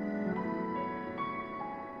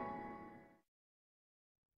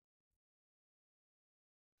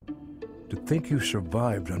 To think you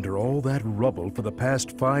survived under all that rubble for the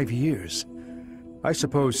past 5 years. I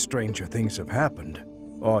suppose stranger things have happened,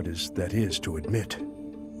 odd as that is to admit.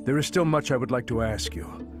 There is still much I would like to ask you,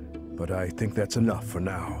 but I think that's enough for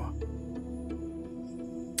now.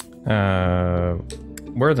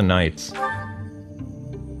 Where are the knights?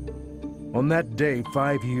 On that day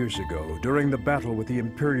 5 years ago, during the battle with the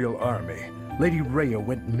Imperial Army, Lady Rhea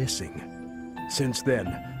went missing. Since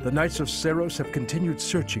then, the Knights of Seiros have continued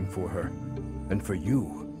searching for her. And for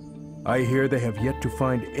you, I hear they have yet to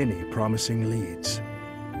find any promising leads.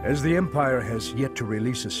 As the Empire has yet to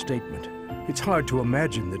release a statement, it's hard to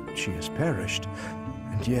imagine that she has perished.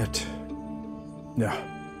 And yet... No,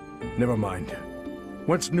 never mind.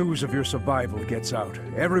 Once news of your survival gets out,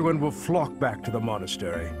 everyone will flock back to the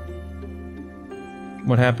monastery.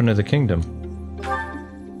 What happened to the kingdom?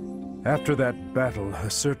 After that battle, a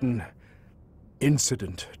certain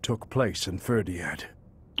incident took place in Ferdiad.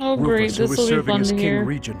 Oh great, Rufus, who this was will be serving fun as to King hear.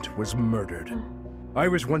 Regent, was murdered. I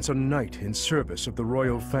was once a knight in service of the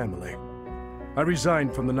royal family. I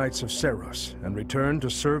resigned from the Knights of Seiros and returned to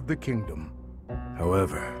serve the kingdom.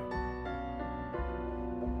 However...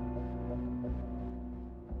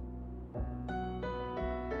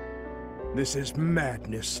 This is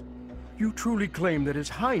madness. You truly claim that His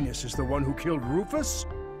Highness is the one who killed Rufus?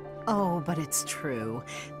 Oh, but it's true.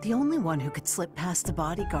 The only one who could slip past the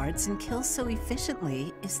bodyguards and kill so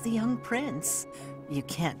efficiently is the young prince. You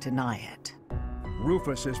can't deny it.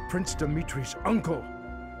 Rufus is Prince Dimitri's uncle.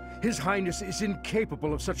 His Highness is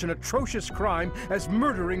incapable of such an atrocious crime as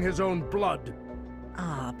murdering his own blood.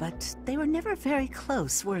 Ah, but they were never very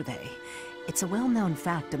close, were they? It's a well-known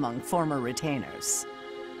fact among former retainers.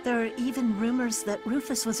 There are even rumors that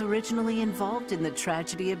Rufus was originally involved in the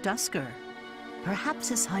tragedy of Dusker. Perhaps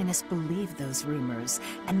His Highness believed those rumors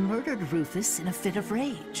and murdered Rufus in a fit of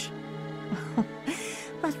rage.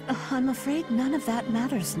 But I'm afraid none of that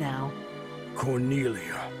matters now.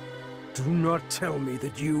 Cornelia, do not tell me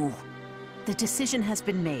that you... The decision has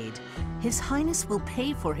been made. His Highness will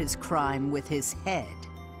pay for his crime with his head.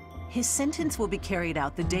 His sentence will be carried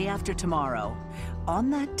out the day after tomorrow. On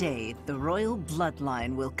that day, the royal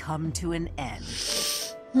bloodline will come to an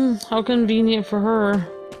end. How convenient for her.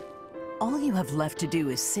 All you have left to do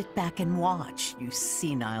is sit back and watch, you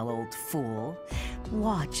senile old fool.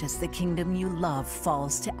 Watch as the kingdom you love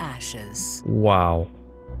falls to ashes. Wow.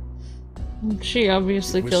 She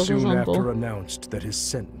obviously killed his soon uncle. after announced that his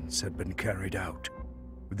sentence had been carried out.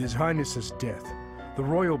 With His Highness's death, the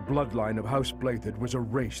royal bloodline of House Blathid was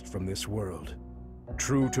erased from this world.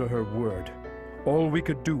 True to her word, all we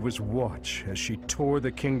could do was watch as she tore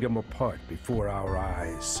the kingdom apart before our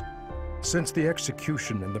eyes. Since the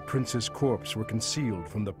execution and the prince's corpse were concealed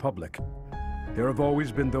from the public, there have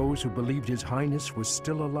always been those who believed His Highness was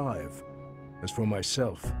still alive. As for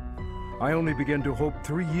myself, I only began to hope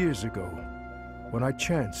 3 years ago, when I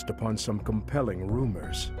chanced upon some compelling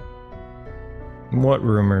rumors. What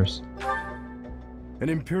rumors? An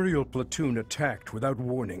Imperial platoon attacked without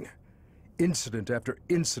warning. incident after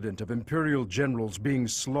incident of Imperial generals being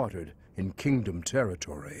slaughtered in Kingdom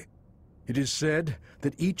territory. It is said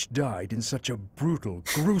that each died in such a brutal,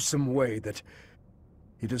 gruesome way that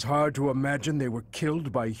it is hard to imagine they were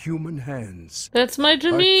killed by human hands. That's my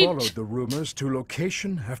Dimitri. I followed the rumors to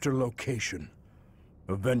location after location.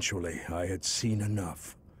 Eventually, I had seen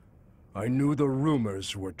enough. I knew the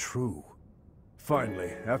rumors were true.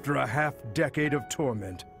 Finally, after a half-decade of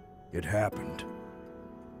torment, it happened.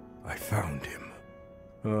 I found him.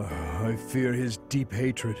 I fear his deep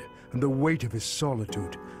hatred and the weight of his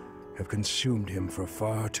solitude have consumed him for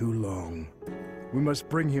far too long. We must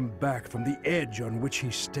bring him back from the edge on which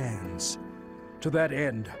he stands. To that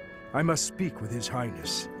end, I must speak with His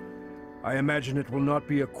Highness. I imagine it will not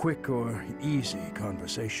be a quick or easy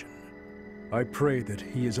conversation. I pray that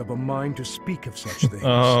he is of a mind to speak of such things.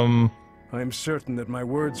 I am certain that my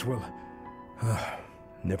words will...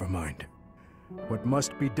 never mind. What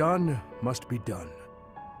must be done, must be done.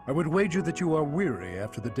 I would wager that you are weary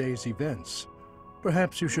after the day's events.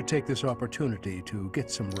 Perhaps you should take this opportunity to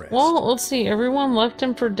get some rest. Well, let's see. Everyone left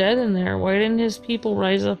him for dead in there. Why didn't his people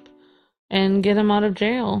rise up and get him out of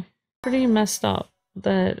jail? Pretty messed up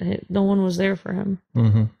that no one was there for him.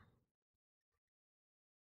 Mm-hmm.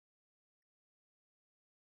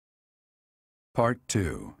 Part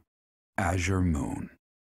 2. Azure Moon.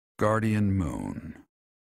 Guardian Moon.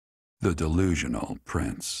 The Delusional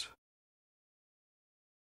Prince.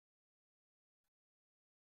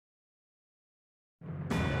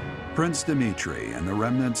 Prince Dimitri and the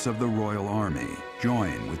remnants of the royal army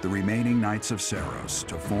join with the remaining Knights of Seiros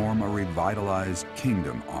to form a revitalized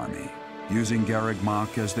kingdom army. Using Garreg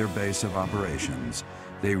Mach as their base of operations,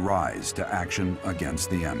 they rise to action against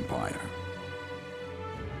the Empire.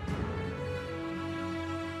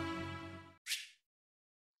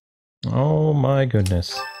 Oh my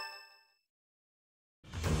goodness.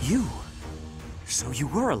 You? So you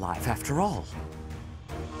were alive after all.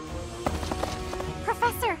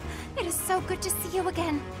 Professor, it is so good to see you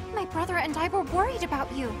again. My brother and I were worried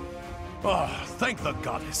about you. Oh, thank the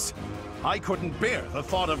goddess. I couldn't bear the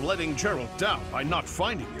thought of letting Gerald down by not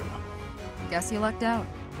finding you. Guess you lucked out.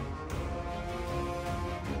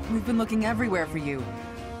 We've been looking everywhere for you,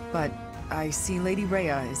 but I see Lady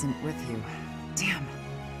Rhea isn't with you. Damn.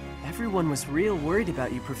 Everyone was real worried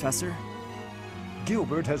about you, Professor.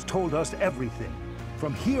 Gilbert has told us everything.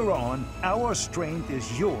 From here on, our strength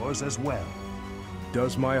is yours as well.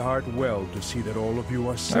 Does my heart well to see that all of you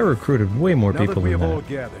are safe. I recruited way more now people that we than have that. all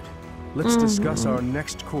gathered, let's discuss our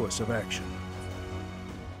next course of action.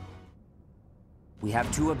 We have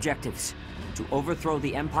two objectives: to overthrow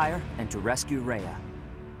the Empire and to rescue Rhea.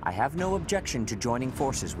 I have no objection to joining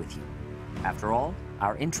forces with you. After all,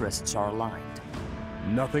 our interests are aligned.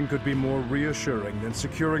 Nothing could be more reassuring than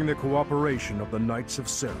securing the cooperation of the Knights of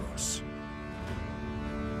Seiros.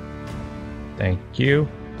 Thank you.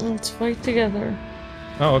 Let's fight together.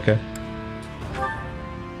 Oh, okay.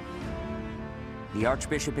 The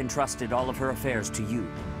Archbishop entrusted all of her affairs to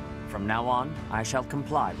you. From now on, I shall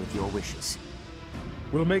comply with your wishes.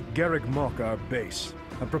 We'll make Garreg Mach our base,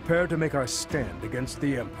 and prepare to make our stand against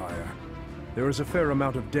the Empire. There is a fair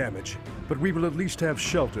amount of damage, but we will at least have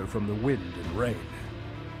shelter from the wind and rain.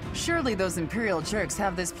 Surely those Imperial jerks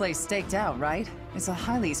have this place staked out, right? It's a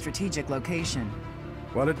highly strategic location.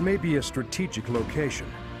 While it may be a strategic location,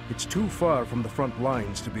 it's too far from the front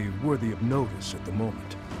lines to be worthy of notice at the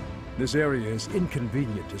moment. This area is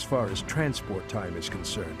inconvenient as far as transport time is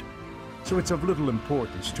concerned, so it's of little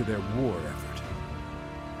importance to their war effort.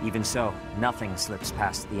 Even so, nothing slips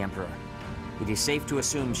past the Emperor. It is safe to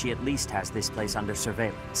assume she at least has this place under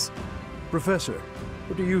surveillance. Professor,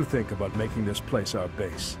 what do you think about making this place our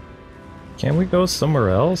base? Can we go somewhere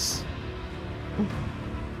else?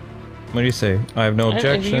 What do you say? I have no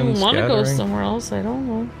objections. If you want to go somewhere else, I don't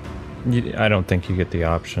know. I don't think you get the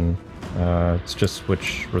option. It's just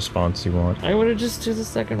which response you want. I would have just do the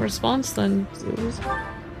second response then.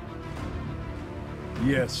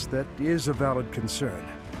 Yes, that is a valid concern.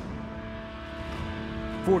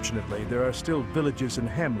 Fortunately, there are still villages and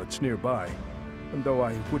hamlets nearby, and though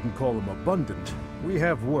I wouldn't call them abundant, we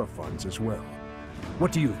have war funds as well.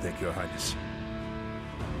 What do you think, Your Highness?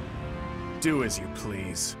 Do as you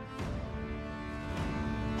please.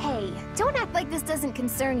 Hey, don't act like this doesn't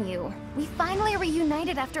concern you. We finally are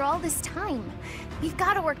reunited after all this time. We've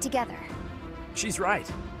got to work together. She's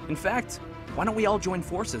right. In fact, why don't we all join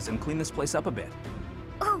forces and clean this place up a bit?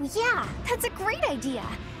 Oh yeah, that's a great idea.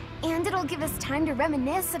 And it'll give us time to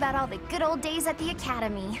reminisce about all the good old days at the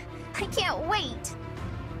Academy. I can't wait.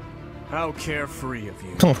 How carefree of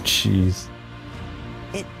you. Oh, jeez.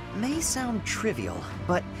 It may sound trivial,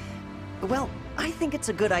 but, well, I think it's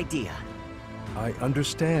a good idea. I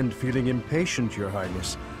understand feeling impatient, Your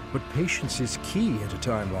Highness, but patience is key at a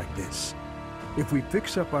time like this. If we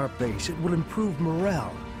fix up our base, it will improve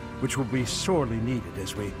morale, which will be sorely needed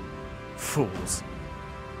as we... Fools.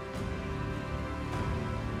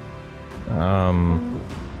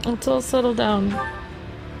 Let's all settle down.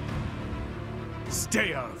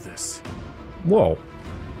 Stay out of this. Whoa.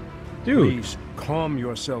 Dude. Please, calm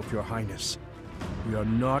yourself, Your Highness. We are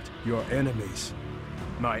not your enemies.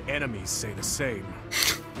 My enemies say the same.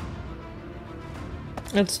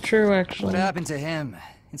 That's true, actually. What happened to him?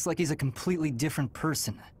 It's like he's a completely different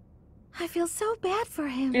person. I feel so bad for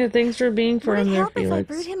him. Yeah, thanks for being for him Would it there, help if I Felix.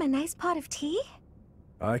 brewed him a nice pot of tea?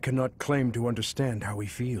 I cannot claim to understand how he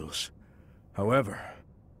feels. However,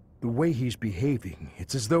 the way he's behaving,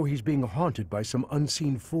 it's as though he's being haunted by some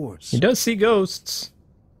unseen force. He does see ghosts.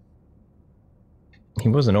 He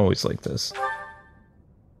wasn't always like this.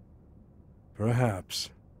 Perhaps.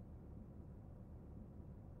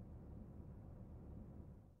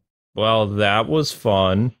 Well, that was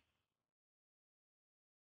fun.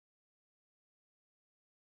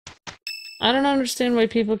 I don't understand why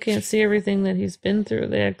people can't see everything that he's been through.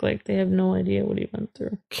 They act like they have no idea what he went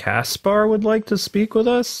through. Caspar would like to speak with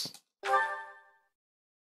us?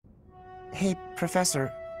 Hey,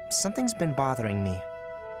 Professor, something's been bothering me.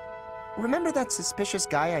 Remember that suspicious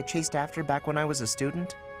guy I chased after back when I was a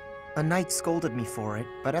student? A knight scolded me for it,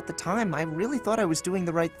 but at the time I really thought I was doing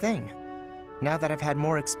the right thing. Now that I've had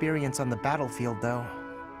more experience on the battlefield, though...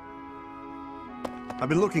 I've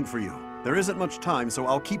been looking for you. There isn't much time, so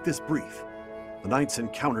I'll keep this brief. The knights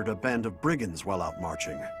encountered a band of brigands while out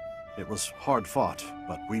marching. It was hard fought,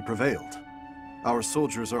 but we prevailed. Our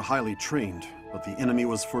soldiers are highly trained, but the enemy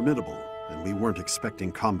was formidable, and we weren't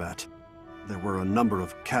expecting combat. There were a number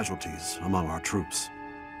of casualties among our troops.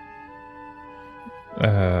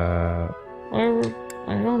 I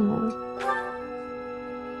don't know.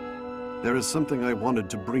 There is something I wanted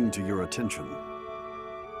to bring to your attention.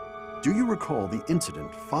 Do you recall the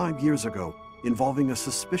incident 5 years ago involving a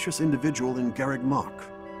suspicious individual in Garreg Mach?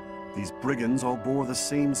 These brigands all bore the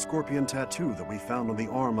same scorpion tattoo that we found on the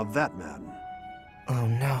arm of that man. Oh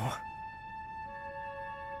no.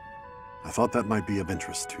 I thought that might be of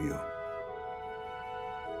interest to you.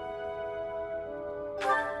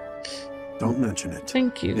 Don't mention it.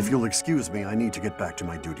 Thank you. If you'll excuse me, I need to get back to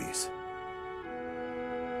my duties.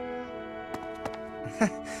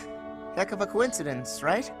 Heck of a coincidence,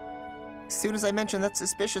 right? As soon as I mention that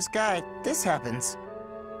suspicious guy, this happens.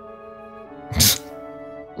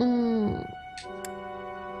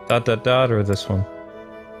 Dot or this one?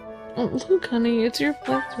 Oh, look, honey, it's your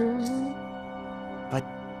playthrough. But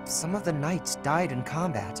some of the knights died in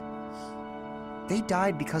combat. They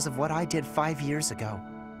died because of what I did 5 years ago.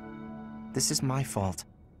 This is my fault.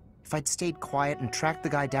 If I'd stayed quiet and tracked the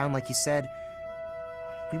guy down like you said,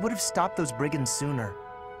 we would have stopped those brigands sooner.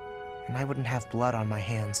 And I wouldn't have blood on my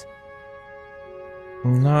hands.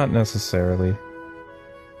 Not necessarily.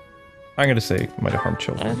 I'm gonna say he might have harmed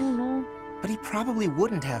children. I don't know. But he probably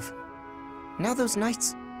wouldn't have. Now those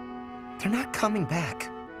knights, they're not coming back.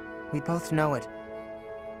 We both know it.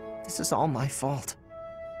 This is all my fault.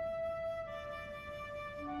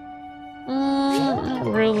 Not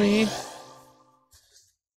really.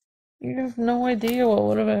 You have no idea what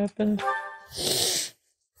would have happened.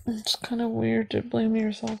 It's kind of weird to blame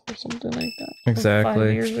yourself for something like that. Exactly.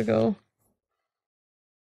 5 years ago.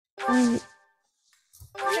 Thank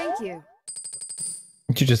you.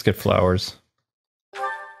 You just get flowers.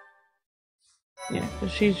 Yeah,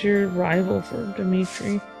 because she's your rival for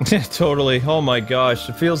Dimitri. Totally. Oh my gosh,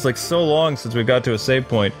 it feels like so long since we got to a save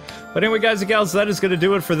point. But anyway, guys and gals, that is going to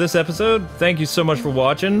do it for this episode. Thank you so much for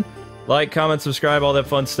watching. Like, comment, subscribe, all that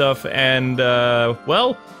fun stuff. And,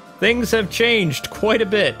 well, things have changed quite a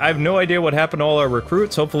bit. I have no idea what happened to all our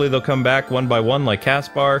recruits. Hopefully they'll come back one by one like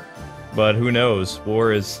Caspar. But who knows?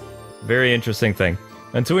 War is a very interesting thing.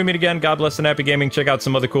 Until we meet again, God bless and happy gaming. Check out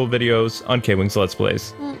some other cool videos on Kwing's Let's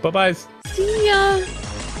Plays. Bye-bye. See ya!